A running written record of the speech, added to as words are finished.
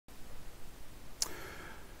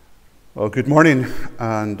Well, good morning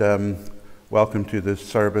and welcome to this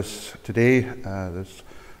service today, this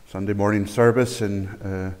Sunday morning service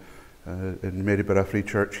in Maryborough Free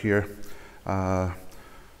Church here.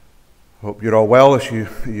 Hope you're all well as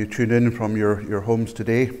you tune in from your homes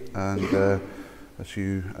today, and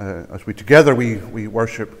as we together we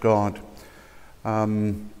worship God.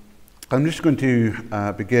 I'm just going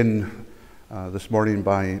to begin this morning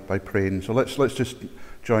by praying. So let's just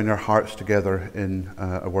join our hearts together in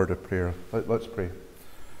a word of prayer. Let's pray.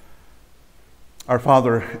 Our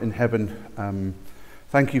Father in heaven,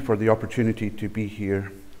 thank you for the opportunity to be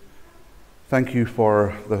here. Thank you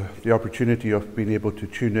for the opportunity of being able to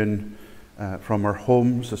tune in from our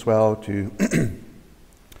homes as well to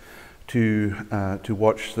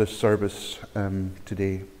watch this service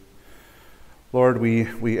today. Lord,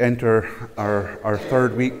 we enter our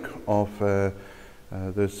third week of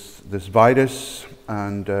this virus,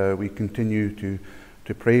 and we continue to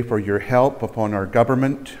pray for your help upon our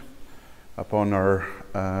government, upon our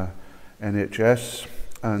NHS,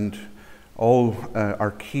 and all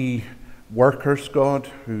our key workers, God,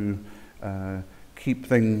 who keep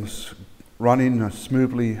things running as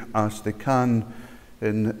smoothly as they can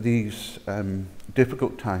in these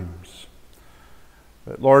difficult times.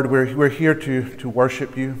 But Lord, we're here to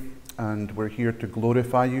worship you, and we're here to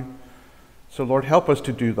glorify you. So Lord, help us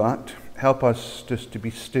to do that. Help us just to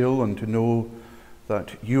be still and to know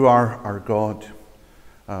that you are our God,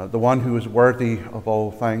 the one who is worthy of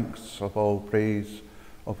all thanks, of all praise,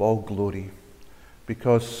 of all glory.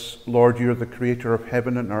 Because, Lord, you're the creator of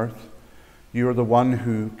heaven and earth. You're the one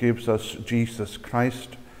who gives us Jesus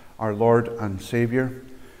Christ, our Lord and Savior.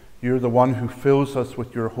 You're the one who fills us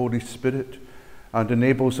with your Holy Spirit and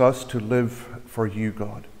enables us to live for you,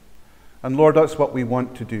 God. And Lord, that's what we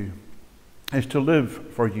want to do, is to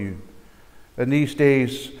live for you. In these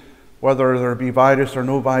days, whether there be virus or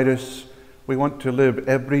no virus, we want to live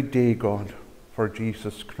every day, God, for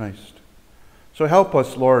Jesus Christ. So help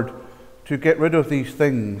us, Lord, to get rid of these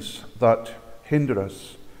things that hinder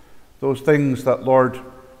us, those things that, Lord,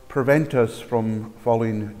 prevent us from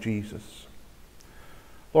following Jesus.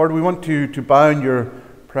 Lord, we want to bow in your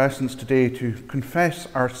presence today to confess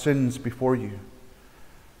our sins before you.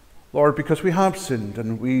 Lord, because we have sinned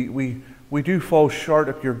and we do fall short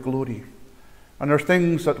of your glory. And there are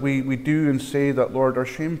things that we do and say that, Lord, are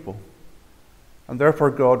shameful. And therefore,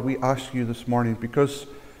 God, we ask you this morning, because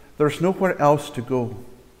there's nowhere else to go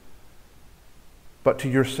but to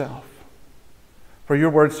yourself. For your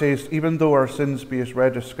word says, even though our sins be as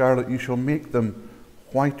red as scarlet, you shall make them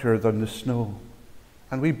whiter than the snow.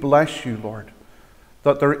 And we bless you, Lord,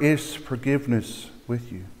 that there is forgiveness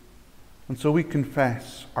with you. And so we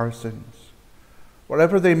confess our sins,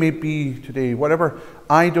 whatever they may be today, whatever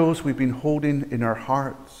idols we've been holding in our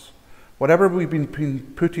hearts, whatever we've been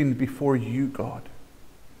putting before you, God.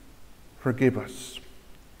 Forgive us.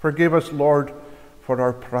 Forgive us, Lord, for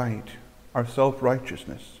our pride, our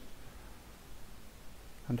self-righteousness.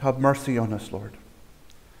 And have mercy on us, Lord.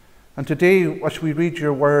 And today, as we read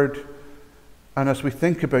your word, and as we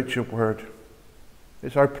think about your word,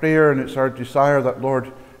 it's our prayer and it's our desire that,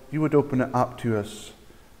 Lord, you would open it up to us,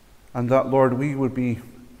 and that, Lord, we would be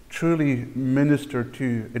truly ministered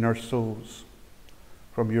to in our souls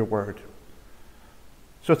from your word.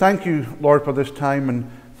 So thank you, Lord, for this time,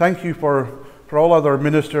 and thank you for all other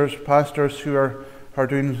ministers, pastors who are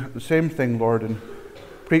doing the same thing, Lord, and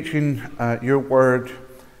preaching your word,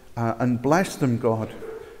 and bless them, God,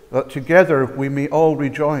 that together we may all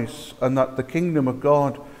rejoice, and that the kingdom of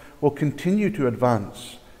God will continue to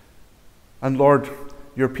advance. And Lord,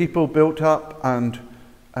 your people built up, and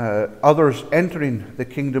others entering the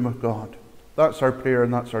kingdom of God. That's our prayer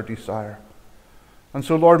and that's our desire. And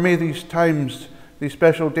so, Lord, may these times, these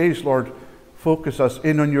special days, Lord, focus us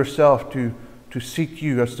in on yourself to seek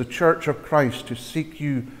you as the church of Christ, to seek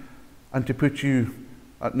you and to put you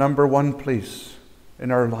at number one place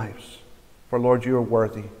in our lives. For, Lord, you are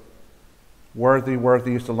worthy. Worthy,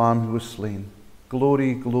 worthy is the Lamb who was slain.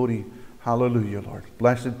 Glory, glory, hallelujah, Lord.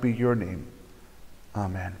 Blessed be your name.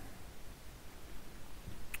 Amen.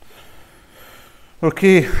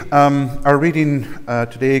 Okay, our reading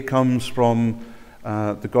today comes from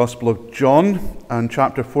the Gospel of John and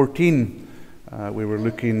chapter 14. We were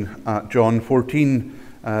looking at John 14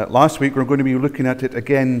 last week. We're going to be looking at it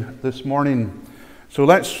again this morning. So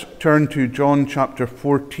let's turn to John chapter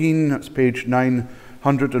 14. That's page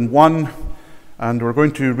 901. And we're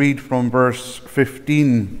going to read from verse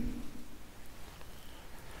 15,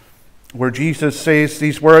 where Jesus says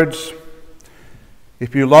these words,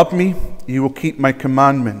 "If you love me, you will keep my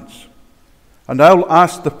commandments. And I will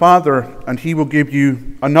ask the Father, and he will give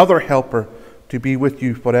you another helper to be with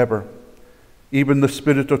you forever, even the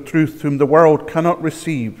Spirit of truth, whom the world cannot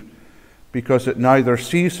receive, because it neither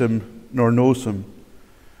sees him nor knows him.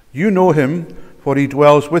 You know him, for he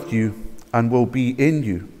dwells with you and will be in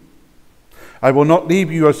you. I will not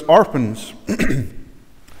leave you as orphans.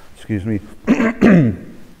 Excuse me.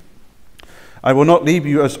 I will not leave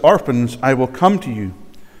you as orphans. I will come to you.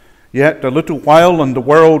 Yet a little while, and the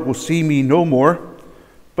world will see me no more.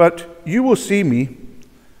 But you will see me,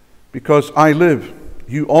 because I live.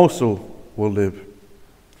 You also will live.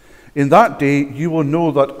 In that day you will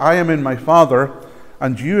know that I am in my Father,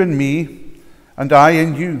 and you in me, and I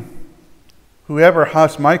in you. Whoever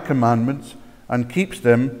has my commandments and keeps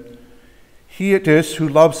them, he it is who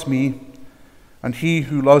loves me, and he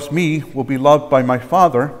who loves me will be loved by my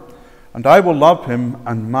Father, and I will love him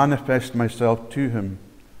and manifest myself to him.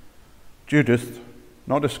 Judas,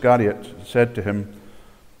 not Iscariot, said to him,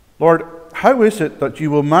 Lord, how is it that you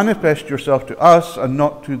will manifest yourself to us and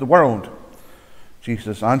not to the world?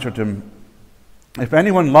 Jesus answered him, If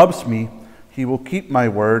anyone loves me, he will keep my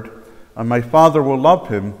word, and my Father will love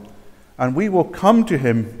him, and we will come to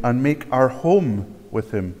him and make our home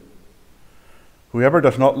with him. Whoever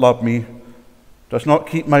does not love me does not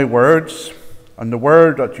keep my words, and the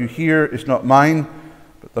word that you hear is not mine,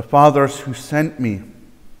 but the Father's who sent me.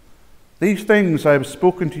 These things I have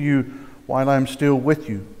spoken to you while I am still with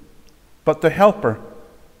you. But the Helper,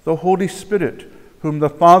 the Holy Spirit, whom the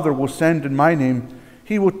Father will send in my name,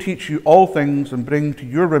 he will teach you all things and bring to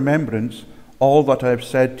your remembrance all that I have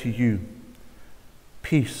said to you.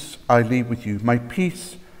 Peace I leave with you. My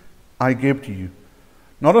peace I give to you.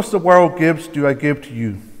 Not as the world gives do I give to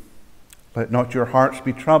you. Let not your hearts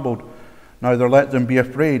be troubled, neither let them be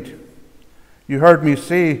afraid. You heard me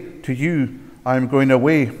say to you, I am going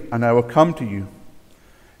away, and I will come to you.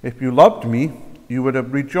 If you loved me, you would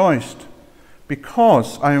have rejoiced,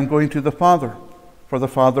 because I am going to the Father, for the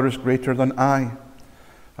Father is greater than I.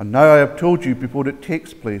 And now I have told you before it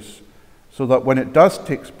takes place, so that when it does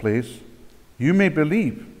take place, you may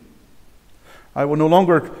believe. I will no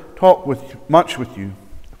longer talk much with you,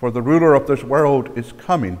 for the ruler of this world is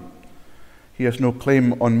coming. He has no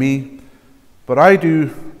claim on me, but I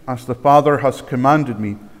do as the Father has commanded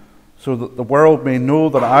me, so that the world may know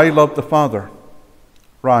that I love the Father.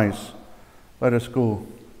 Rise, let us go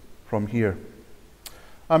from here.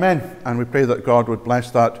 Amen. And we pray that God would bless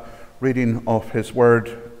that reading of his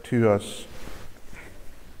word to us.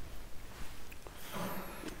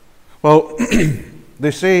 Well, they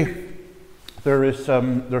say there's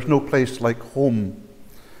no place like home.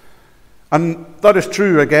 And that is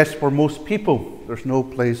true, I guess, for most people. There's no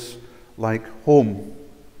place like home.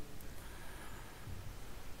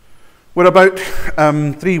 We're about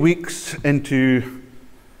 3 weeks into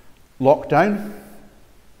lockdown,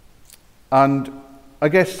 and I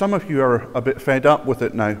guess some of you are a bit fed up with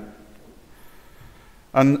it now.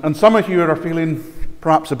 And some of you are feeling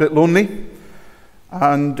perhaps a bit lonely,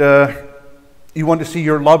 and you want to see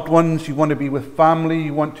your loved ones, you want to be with family,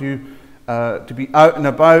 you want to be out and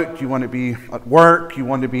about, you want to be at work, you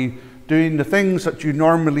want to be doing the things that you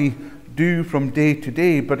normally do from day to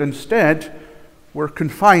day, but instead we're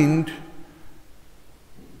confined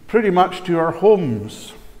pretty much to our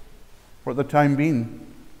homes for the time being.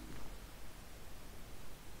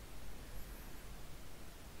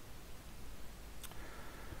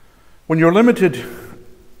 When you're limited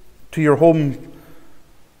to your home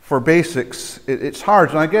for basics, it's hard.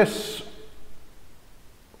 And I guess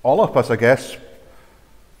all of us,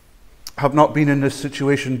 have not been in this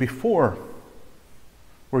situation before.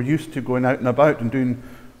 We're used to going out and about and doing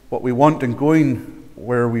what we want and going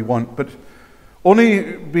where we want. But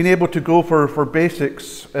only being able to go for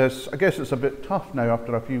basics is, I guess it's a bit tough now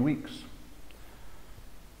after a few weeks.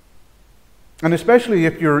 And especially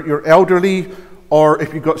if you're elderly, or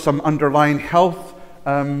if you've got some underlying health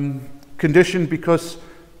condition, because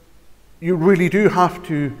you really do have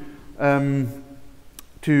to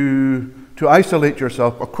isolate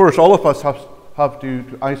yourself. Of course, all of us have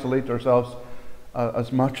to isolate ourselves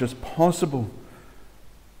as much as possible.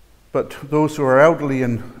 But those who are elderly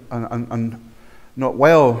and not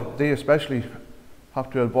well, they especially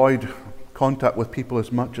have to avoid contact with people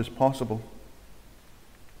as much as possible.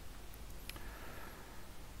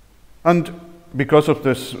 And because of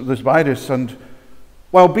this virus, and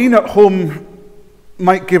while being at home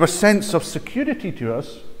might give a sense of security to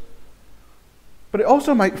us, but it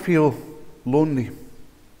also might feel lonely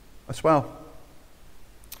as well.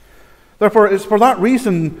 Therefore, it's for that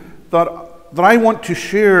reason that I want to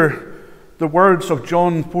share the words of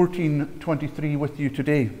John 14:23 with you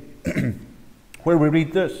today, where we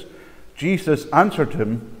read this. Jesus answered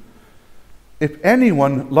him, "If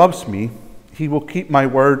anyone loves me, he will keep my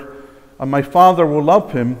word, and my Father will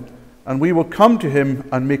love him, and we will come to him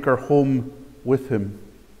and make our home with him.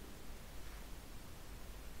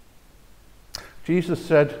 Jesus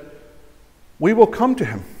said, we will come to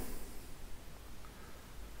him,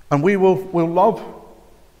 and we'll love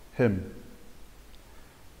him.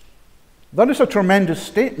 That is a tremendous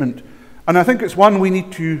statement, and I think it's one we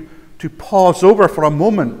need to pause over for a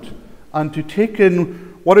moment and to take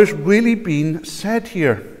in what is really being said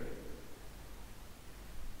here.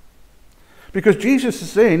 Because Jesus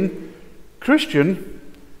is saying, Christian,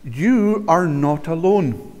 you are not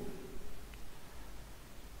alone.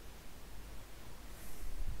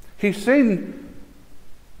 He's saying,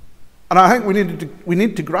 and I think we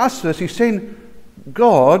need to grasp this, he's saying,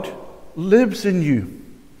 God lives in you.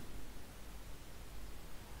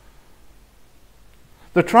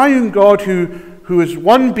 The triune God who is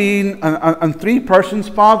one being and three persons,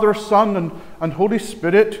 Father, Son, and Holy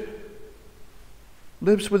Spirit,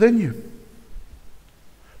 lives within you.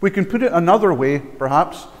 We can put it another way,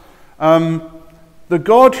 perhaps. The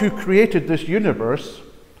God who created this universe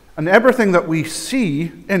and everything that we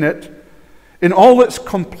see in it, in all its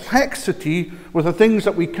complexity with the things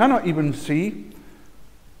that we cannot even see,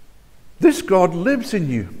 this God lives in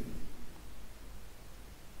you.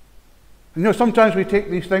 You know, sometimes we take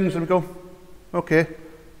these things and we go, okay,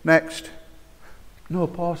 next. No,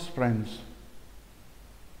 pause, friends,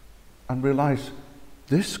 and realize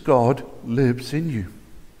this God lives in you.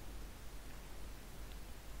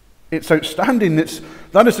 It's outstanding.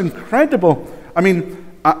 That is incredible. I mean,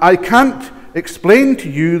 I can't explain to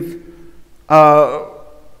you how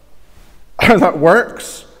that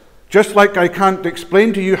works, just like I can't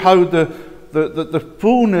explain to you how the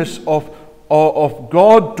fullness of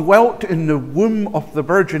God dwelt in the womb of the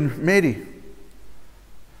Virgin Mary.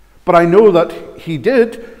 But I know that he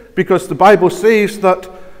did, because the Bible says that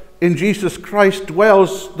in Jesus Christ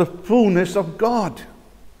dwells the fullness of God.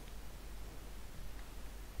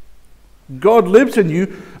 God lives in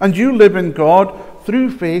you, and you live in God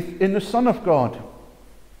through faith in the Son of God.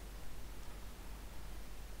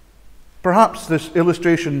 Perhaps this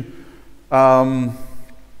illustration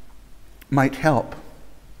might help.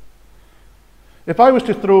 If I was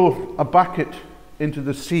to throw a bucket into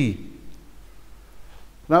the sea,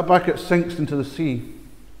 that bucket sinks into the sea.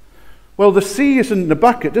 Well, the sea is in the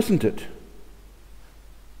bucket, isn't it?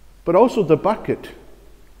 But also the bucket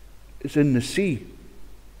is in the sea.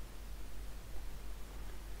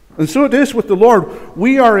 And so it is with the Lord.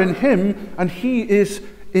 We are in him, and he is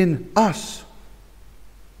in us.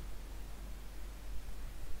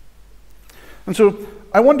 And so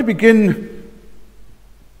I want to begin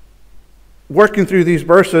working through these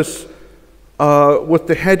verses with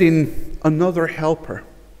the heading, Another Helper.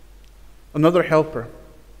 Another Helper.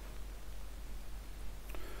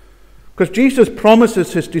 Because Jesus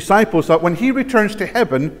promises his disciples that when he returns to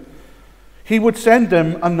heaven, he would send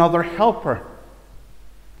them another helper,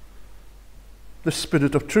 the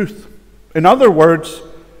Spirit of truth. In other words,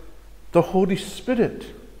 the Holy Spirit.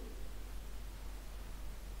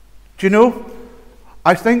 Do you know,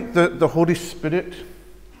 I think that the Holy Spirit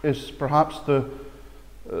is perhaps the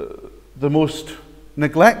most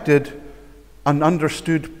neglected and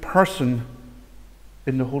understood person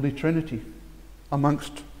in the Holy Trinity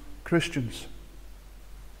amongst Christians.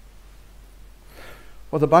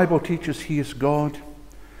 Well, the Bible teaches he is God,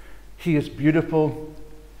 he is beautiful,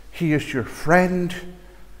 he is your friend,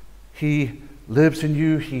 he lives in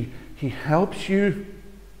you, he helps you,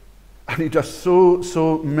 and he does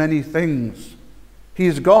so many things. He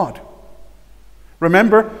is God.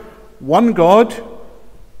 Remember, one God,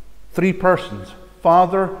 three persons,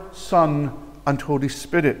 Father, Son, and Holy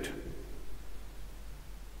Spirit.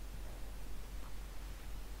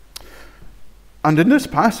 And in this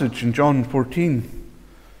passage in John 14,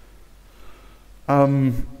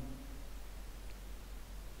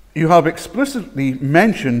 you have explicitly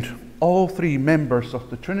mentioned all three members of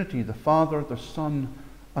the Trinity, the Father, the Son,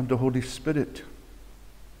 and the Holy Spirit.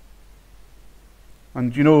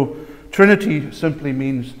 And you know, Trinity simply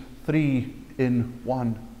means three in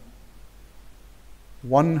one.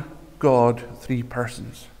 One God, three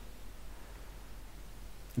persons.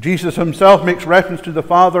 Jesus himself makes reference to the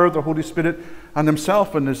Father, the Holy Spirit, and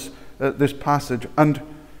himself in this passage. And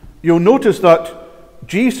you'll notice that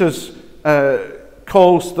Jesus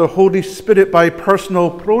calls the Holy Spirit by personal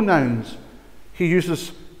pronouns. He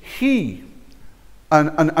uses he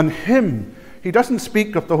and him. He doesn't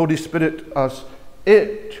speak of the Holy Spirit as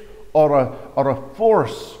it or a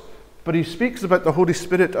force, but he speaks about the Holy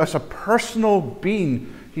Spirit as a personal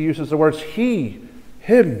being. He uses the words he,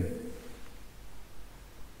 him.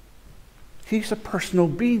 He's a personal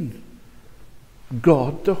being.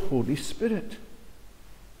 God the Holy Spirit.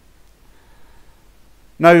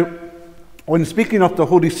 Now, when speaking of the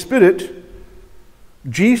Holy Spirit,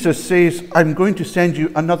 Jesus says, I'm going to send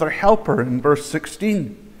you another helper in verse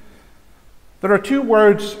 16. There are two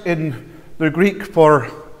words in the Greek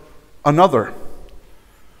for another.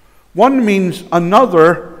 One means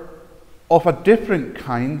another of a different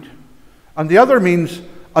kind, and the other means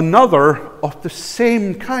another of the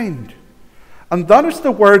same kind. And that is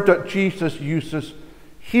the word that Jesus uses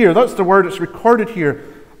here. That's the word that's recorded here.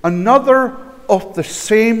 Another of the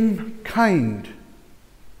same kind.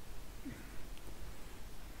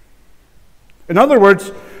 In other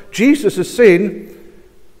words, Jesus is saying,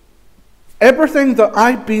 everything that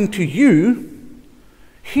I've been to you,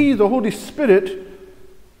 He, the Holy Spirit,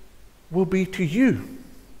 will be to you.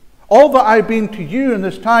 All that I've been to you in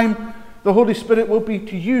this time, the Holy Spirit will be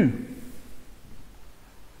to you.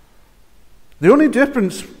 The only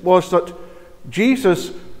difference was that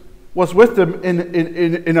Jesus was with them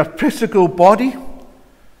in a physical body,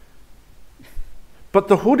 but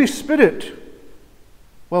the Holy Spirit,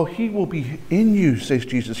 well, He will be in you, says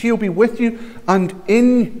Jesus. He will be with you and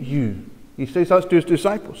in you. He says that to His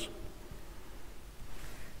disciples.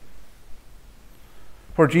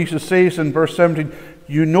 For Jesus says in verse 17,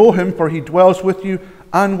 you know Him, for He dwells with you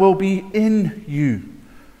and will be in you.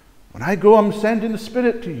 When I go, I'm sending the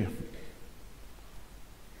Spirit to you.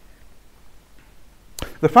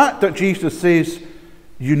 The fact that Jesus says,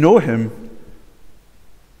 you know Him,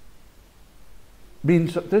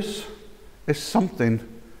 means that this is something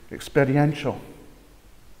experiential.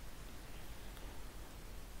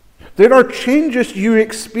 There are changes you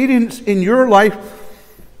experience in your life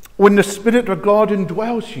when the Spirit of God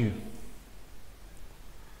indwells you.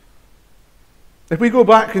 If we go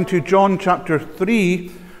back into John chapter 3,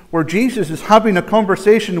 where Jesus is having a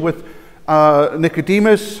conversation with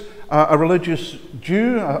Nicodemus, a religious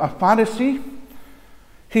Jew, a Pharisee,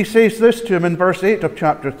 He says this to him in verse 8 of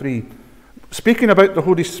chapter 3, speaking about the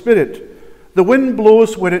Holy Spirit. The wind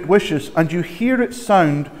blows where it wishes, and you hear its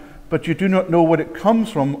sound, but you do not know where it comes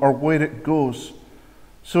from or where it goes.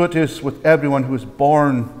 So it is with everyone who is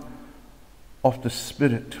born of the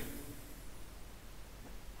Spirit.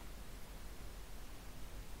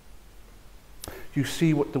 You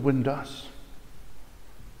see what the wind does.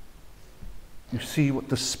 You see what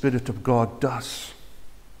the Spirit of God does.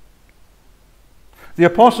 The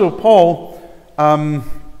Apostle Paul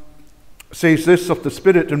says this of the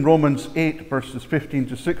Spirit in Romans 8, verses 15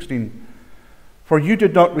 to 16. For you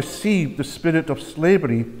did not receive the spirit of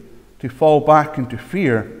slavery to fall back into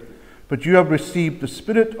fear, but you have received the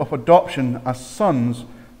Spirit of adoption as sons,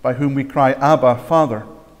 by whom we cry, Abba, Father.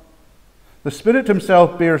 The Spirit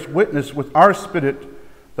Himself bears witness with our spirit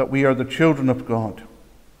that we are the children of God.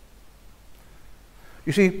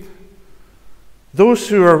 You see, those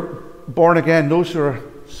who are born again, those who are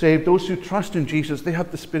saved, those who trust in Jesus, they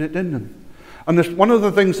have the Spirit in them. And there's one of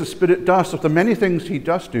the things the Spirit does, of the many things He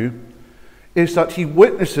does do, is that He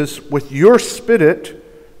witnesses with your spirit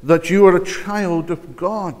that you are a child of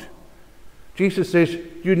God. Jesus says,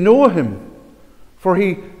 you know Him, for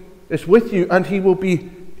He is with you and He will be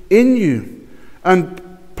in you.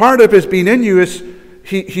 And part of His being in you is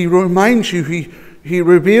He reminds you, He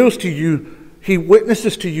reveals to you, He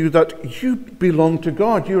witnesses to you that you belong to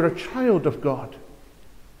God. You're a child of God.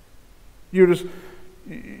 You're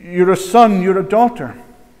a son, you're a daughter.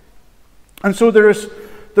 And so there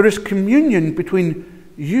is communion between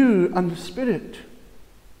you and the Spirit,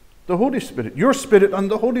 the Holy Spirit, your spirit and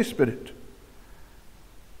the Holy Spirit.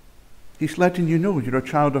 He's letting you know you're a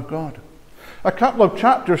child of God. A couple of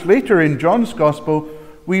chapters later in John's Gospel,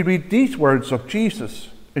 we read these words of Jesus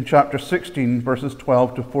in chapter 16, verses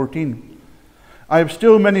 12 to 14. I have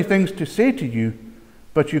still many things to say to you,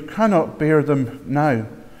 but you cannot bear them now.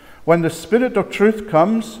 When the Spirit of truth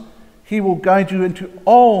comes, He will guide you into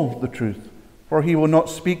all the truth. For He will not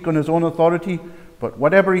speak on His own authority, but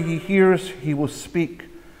whatever He hears, He will speak,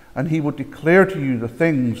 and He will declare to you the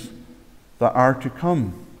things that are to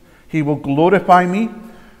come. He will glorify me,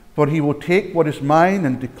 for He will take what is mine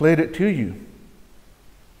and declare it to you.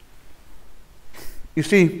 You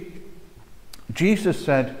see, Jesus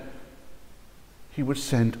said He would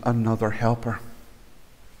send another helper.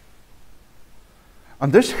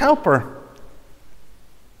 And this helper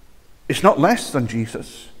is not less than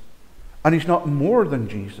Jesus. And He's not more than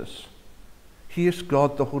Jesus. He is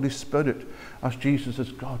God the Holy Spirit, as Jesus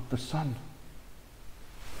is God the Son.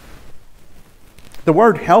 The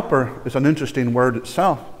word helper is an interesting word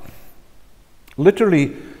itself.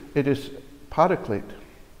 Literally, it is paraclete.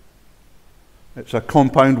 It's a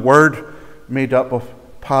compound word made up of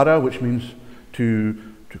para, which means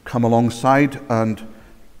to come alongside, and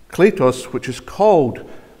kletos, which is called.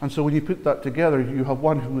 And so when you put that together, you have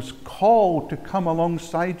one who is called to come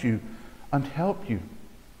alongside you and help you.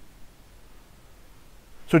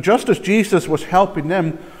 So just as Jesus was helping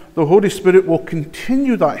them, the Holy Spirit will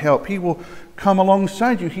continue that help. He will come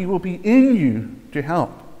alongside you. He will be in you to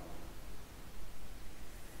help.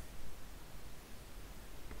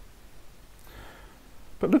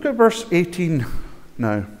 But look at verse 18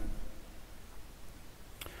 now,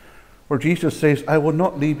 where Jesus says, I will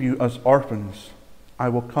not leave you as orphans. I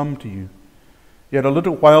will come to you. Yet a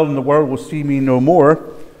little while and the world will see me no more,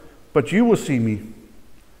 but you will see me.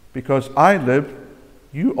 Because I live,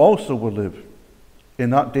 you also will live. In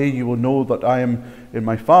that day you will know that I am in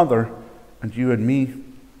my Father, and you in me,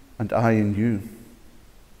 and I in you.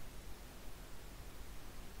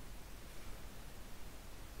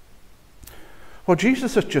 Well,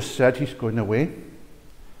 Jesus has just said he's going away.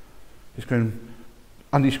 He's going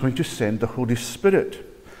to send the Holy Spirit.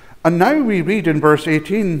 And now we read in verse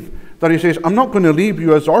 18 that he says, I'm not going to leave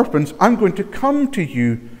you as orphans. I'm going to come to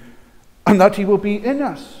you, and that he will be in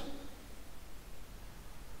us.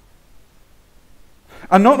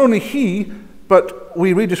 And not only he, but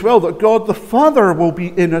we read as well that God the Father will be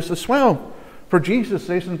in us as well. For Jesus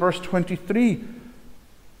says in verse 23,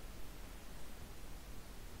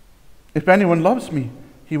 if anyone loves me,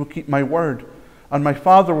 he will keep my word, and my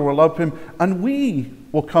Father will love him, and we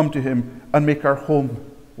will come to him and make our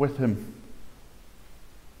home with him.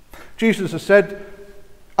 Jesus has said,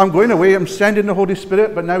 I'm going away, I'm sending the Holy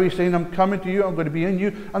Spirit, but now he's saying, I'm coming to you, I'm going to be in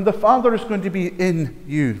you, and the Father is going to be in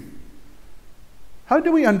you. How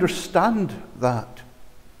do we understand that?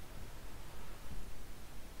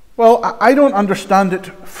 Well, I don't understand it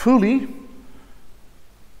fully,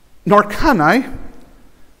 nor can I,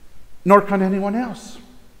 nor can anyone else.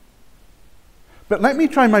 But let me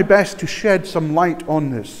try my best to shed some light on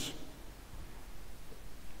this.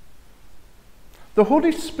 The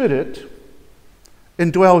Holy Spirit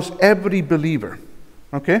indwells every believer,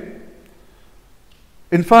 okay?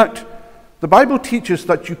 In fact, the Bible teaches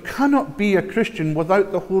that you cannot be a Christian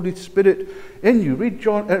without the Holy Spirit in you. Read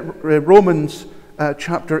Romans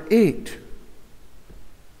chapter 8.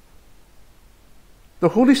 The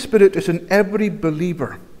Holy Spirit is in every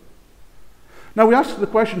believer. Now we ask the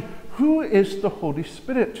question, who is the Holy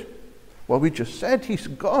Spirit? Well, we just said he's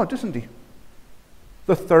God, isn't he?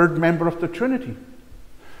 The third member of the Trinity.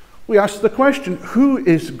 We ask the question, who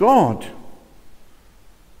is God?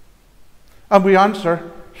 And we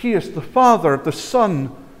answer, he is the Father, the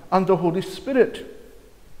Son, and the Holy Spirit.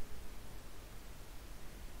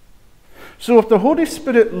 So if the Holy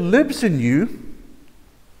Spirit lives in you,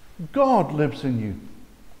 God lives in you.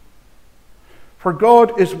 For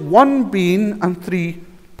God is one being and three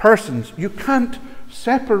persons. You can't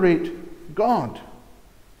separate God.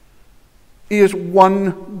 He is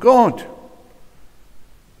one God.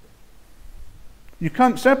 You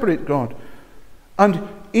can't separate God. And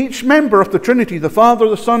each member of the Trinity, the Father,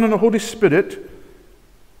 the Son, and the Holy Spirit,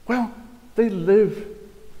 well, they live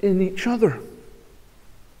in each other.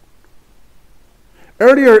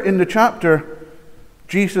 Earlier in the chapter,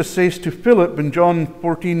 Jesus says to Philip in John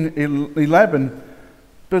 14:11,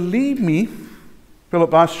 believe me,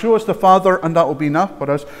 Philip asks, show us the Father and that will be enough for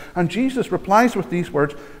us. And Jesus replies with these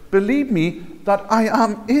words, believe me that I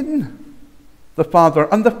am in the Father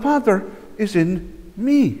and the Father is in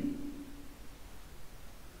me.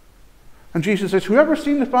 And Jesus says, whoever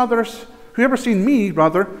seen me,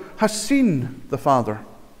 has seen the Father.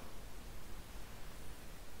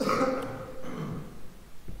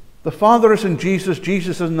 The Father is in Jesus,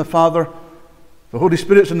 Jesus is in the Father, the Holy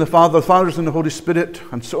Spirit is in the Father is in the Holy Spirit,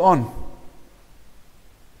 and so on.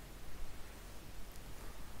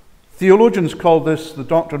 Theologians call this the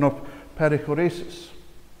doctrine of perichoresis.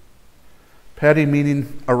 Peri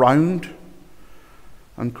meaning around,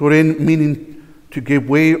 and chorein meaning to give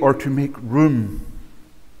way or to make room.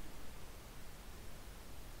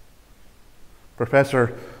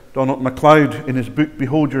 Professor Donald MacLeod, in his book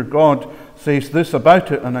Behold Your God, says this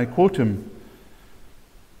about it, and I quote him,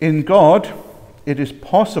 in God, it is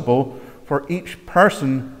possible for each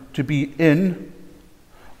person to be in,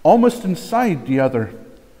 almost inside the other,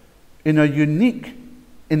 in a unique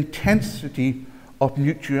intensity of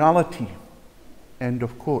mutuality. End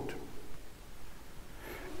of quote.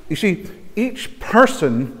 You see, each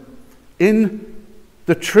person in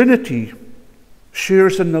the Trinity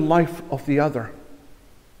shares in the life of the other.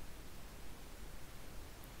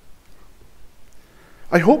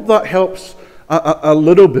 I hope that helps a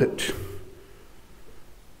little bit.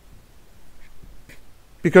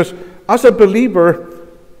 Because as a believer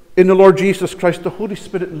in the Lord Jesus Christ, the Holy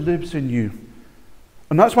Spirit lives in you.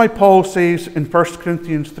 And that's why Paul says in 1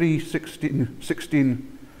 Corinthians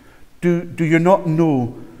 3:16, do you not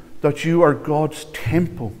know that you are God's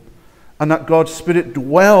temple and that God's Spirit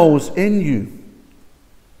dwells in you?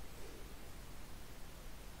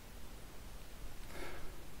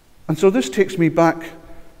 And so this takes me back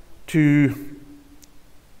to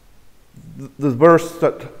the verse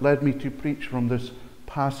that led me to preach from this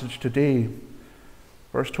passage today.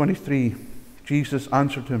 Verse 23, Jesus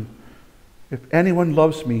answered him, "If anyone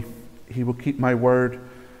loves me, he will keep my word,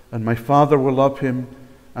 and my Father will love him,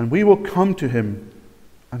 and we will come to him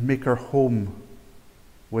and make our home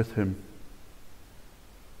with him."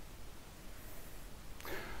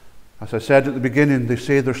 As I said at the beginning, they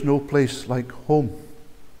say there's no place like home.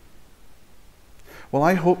 Well,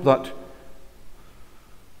 I hope that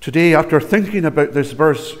today, after thinking about this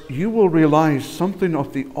verse, you will realize something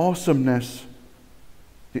of the awesomeness,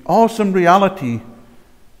 the awesome reality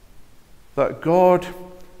that God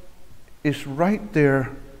is right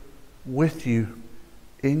there with you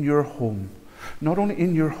in your home. Not only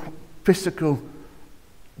in your physical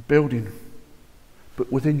building,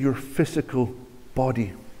 but within your physical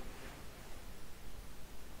body.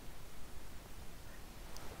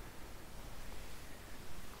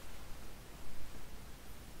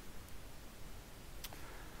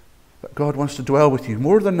 That God wants to dwell with you.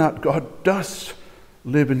 More than that, God does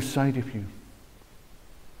live inside of you.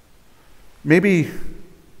 Maybe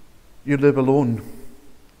you live alone.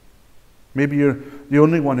 Maybe you're the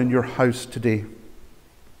only one in your house today.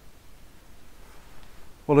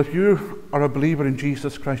 Well, if you are a believer in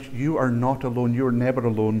Jesus Christ, you are not alone. You are never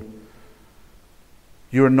alone.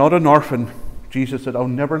 You are not an orphan. Jesus said, "I'll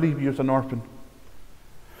never leave you as an orphan."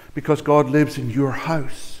 Because God lives in your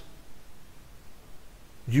house.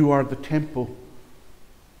 You are the temple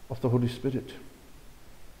of the Holy Spirit.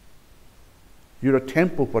 You're a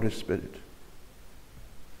temple for His Spirit.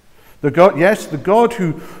 The God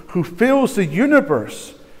who fills the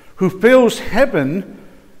universe, who fills heaven,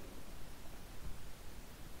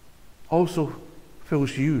 also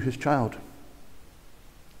fills you, His child.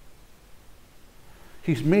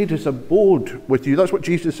 He's made His abode with you. That's what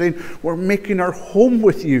Jesus is saying. We're making our home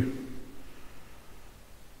with you.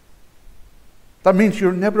 That means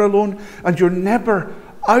you're never alone and you're never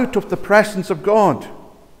out of the presence of God.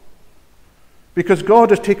 Because God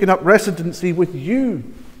has taken up residency with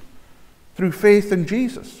you through faith in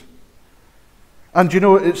Jesus. And you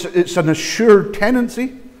know, it's an assured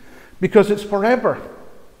tenancy because it's forever.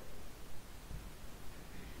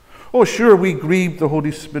 Oh, sure, we grieve the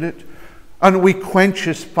Holy Spirit and we quench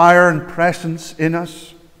His fire and presence in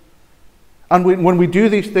us. And when we do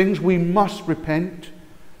these things, we must repent.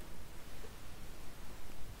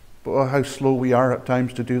 But oh, how slow we are at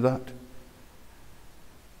times to do that.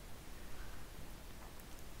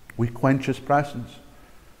 We quench His presence,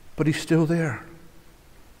 but He's still there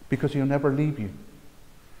because He'll never leave you.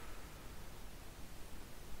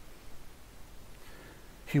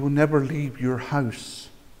 He will never leave your house,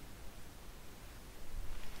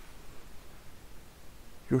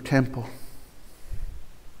 your temple.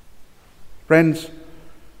 Friends,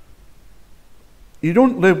 you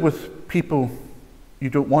don't live with people you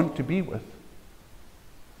don't want to be with.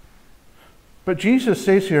 But Jesus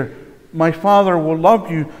says here, "My Father will love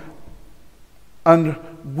you and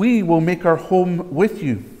we will make our home with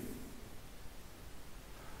you."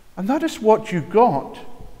 And that is what you got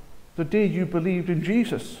the day you believed in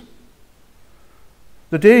Jesus.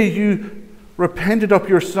 The day you repented of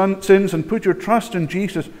your sins and put your trust in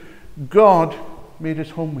Jesus, God made His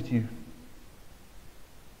home with you.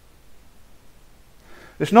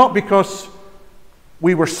 It's not because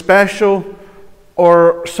we were special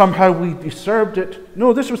or somehow we deserved it.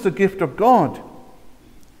 No, this was the gift of God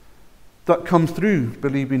that comes through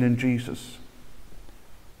believing in Jesus.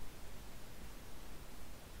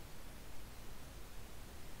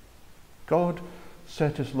 God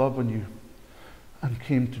set His love on you and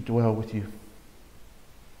came to dwell with you.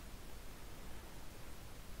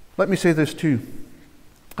 Let me say this too.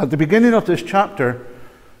 At the beginning of this chapter,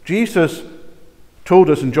 Jesus told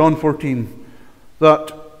us in John 14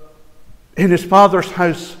 that in His Father's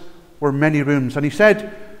house were many rooms. And He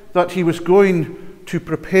said that He was going to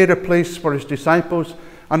prepare a place for His disciples.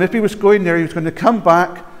 And if He was going there, He was going to come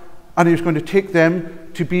back and He was going to take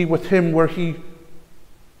them to be with Him where He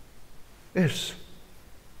is.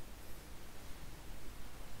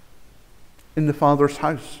 In the Father's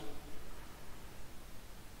house.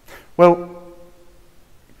 Well,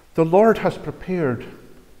 the Lord has prepared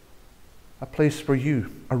a place for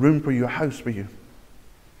you, a room for you, a house for you.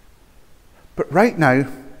 But right now,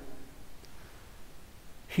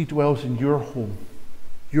 He dwells in your home,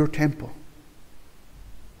 your temple.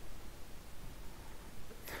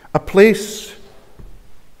 A place,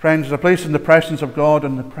 friends, a place in the presence of God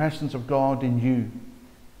and the presence of God in you.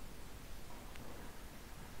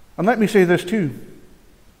 And let me say this too.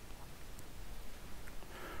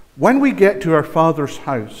 When we get to our Father's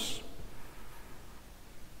house,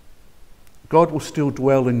 God will still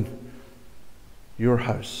dwell in your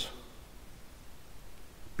house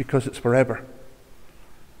because it's forever.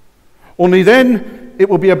 Only then it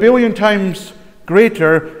will be a billion times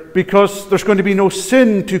greater because there's going to be no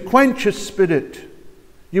sin to quench His Spirit.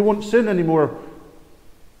 You won't sin anymore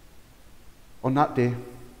on that day.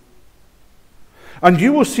 And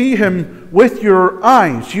you will see Him with your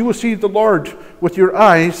eyes. You will see the Lord with your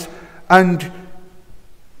eyes, and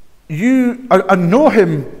you know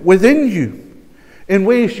Him within you in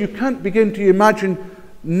ways you can't begin to imagine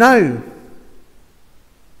now.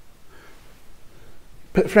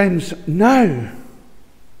 But friends, now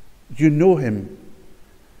you know Him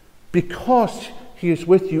because He is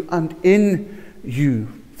with you and in you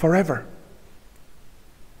forever.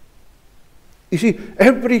 You see,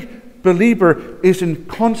 every believer is in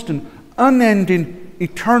constant, unending,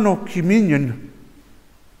 eternal communion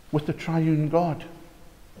with the triune God.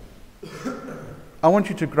 I want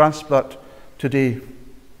you to grasp that today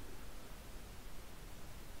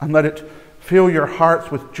and let it fill your hearts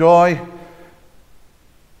with joy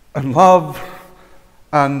and love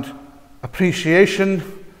and appreciation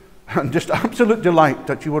and just absolute delight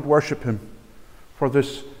that you would worship Him for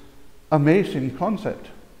this amazing concept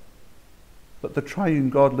that the triune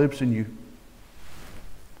God lives in you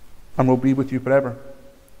and will be with you forever.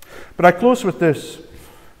 But I close with this.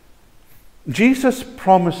 Jesus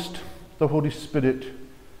promised the Holy Spirit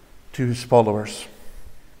to His followers.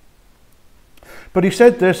 But He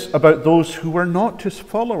said this about those who were not His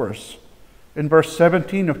followers. In verse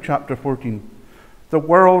 17 of chapter 14, the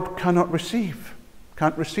world can't receive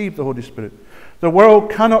the Holy Spirit. The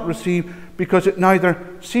world cannot receive because it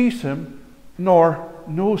neither sees Him nor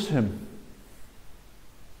knows Him.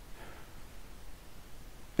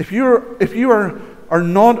 If you are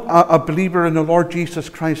not a believer in the Lord Jesus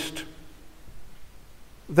Christ,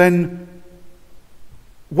 then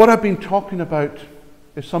what I've been talking about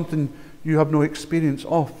is something you have no experience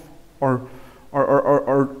of or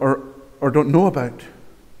don't know about.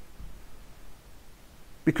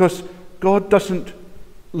 Because God doesn't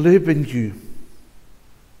live in you.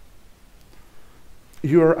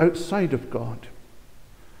 You are outside of God.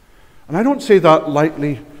 And I don't say that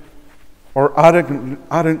lightly or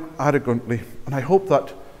arrogantly, and I hope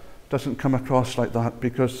that doesn't come across like that,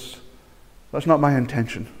 because that's not my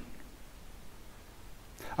intention.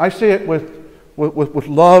 I say it with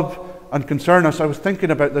love and concern. As I was thinking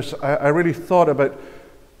about this, I really thought about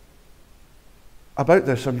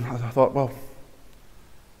this, and I thought, well,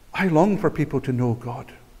 I long for people to know God.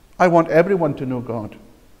 I want everyone to know God.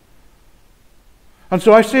 And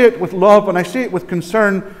so I say it with love and I say it with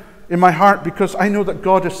concern in my heart, because I know that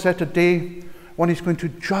God has set a day when He's going to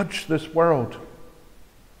judge this world.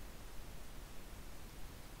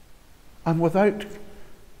 And without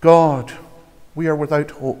God, we are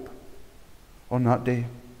without hope on that day.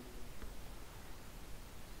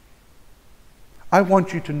 I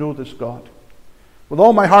want you to know this God. With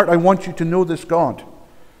all my heart, I want you to know this God.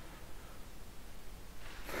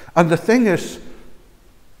 And the thing is,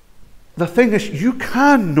 you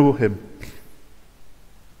can know Him.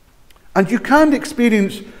 And you can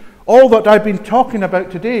experience all that I've been talking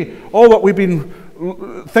about today, all that we've been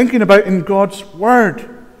thinking about in God's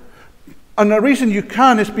Word. And the reason you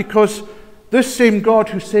can is because this same God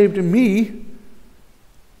who saved me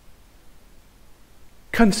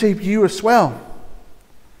can save you as well.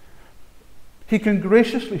 He can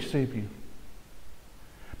graciously save you.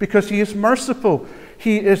 Because He is merciful.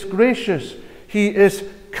 He is gracious. He is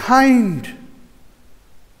kind.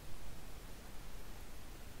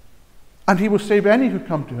 And He will save any who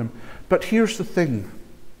come to Him. But here's the thing.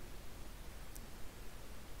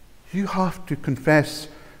 You have to confess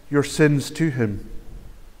your sins to Him.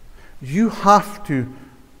 You have to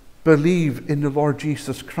believe in the Lord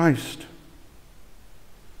Jesus Christ,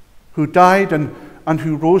 who died and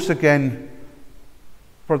who rose again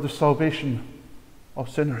for the salvation of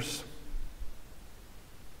sinners.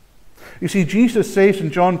 You see, Jesus says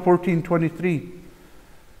in John 14:23,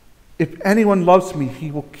 if anyone loves me, he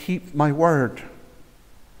will keep my word.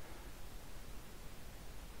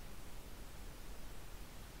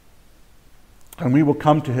 And we will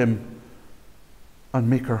come to Him and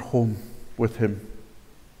make our home with Him.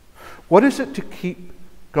 What is it to keep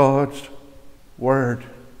God's word?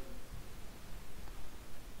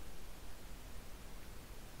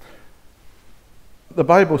 The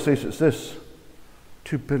Bible says it's this: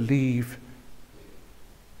 to believe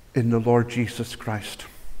in the Lord Jesus Christ.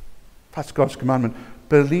 That's God's commandment.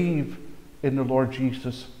 Believe in the Lord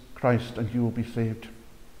Jesus Christ and you will be saved.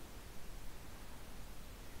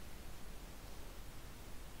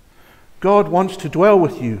 God wants to dwell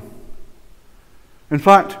with you. In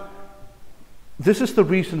fact, this is the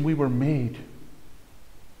reason we were made,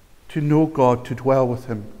 to know God, to dwell with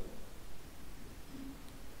Him.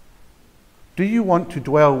 Do you want to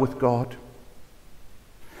dwell with God?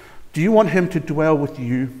 Do you want Him to dwell with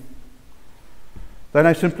you? Then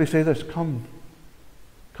I simply say this: come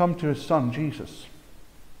to His Son, Jesus,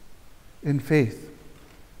 in faith.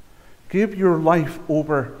 Give your life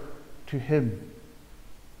over to Him.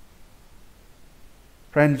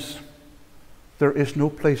 Friends, there is no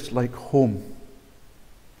place like home.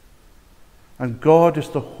 And God is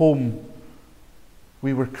the home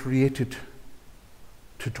we were created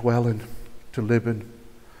to dwell in, to live in,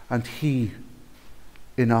 and He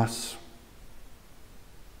in us.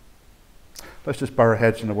 Let's just bow our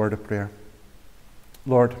heads in a word of prayer.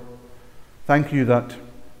 Lord, thank you that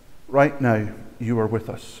right now you are with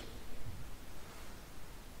us.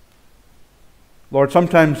 Lord,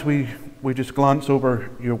 sometimes we just glance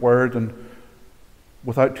over your word and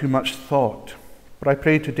without too much thought. But I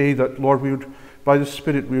pray today that, Lord, we would, by the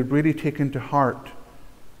Spirit, we would really take into heart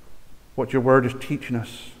what your word is teaching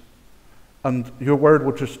us. And your word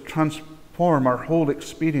will just transform our whole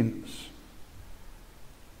experience.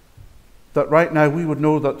 That right now we would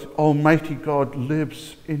know that Almighty God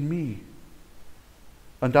lives in me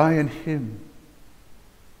and I in Him.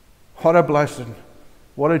 What a blessing,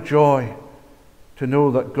 what a joy to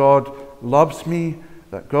know that God loves me,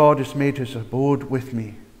 that God has made His abode with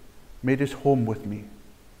me, made His home with me.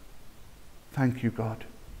 Thank you, God.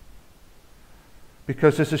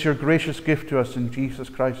 Because this is your gracious gift to us in Jesus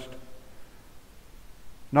Christ.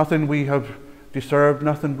 Nothing we have deserved,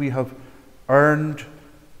 nothing we have earned,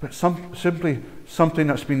 but simply something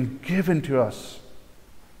that's been given to us.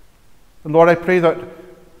 And Lord, I pray that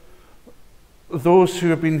those who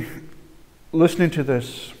have been listening to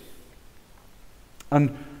this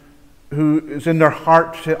and who is in their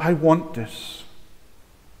heart say, I want this,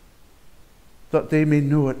 that they may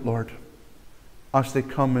know it, Lord, as they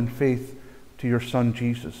come in faith to your Son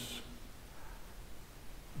Jesus,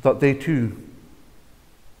 that they too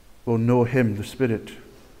will know Him, the Spirit,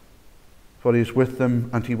 for He is with them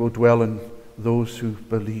and He will dwell in those who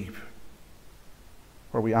believe.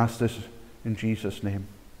 For we ask this in Jesus' name.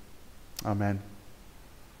 Amen.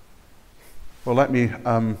 Well, let me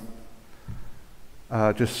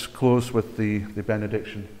just close with the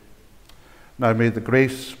benediction. Now may the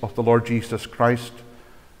grace of the Lord Jesus Christ,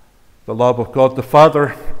 the love of God the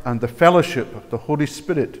Father, and the fellowship of the Holy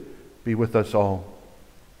Spirit be with us all.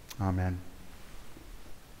 Amen.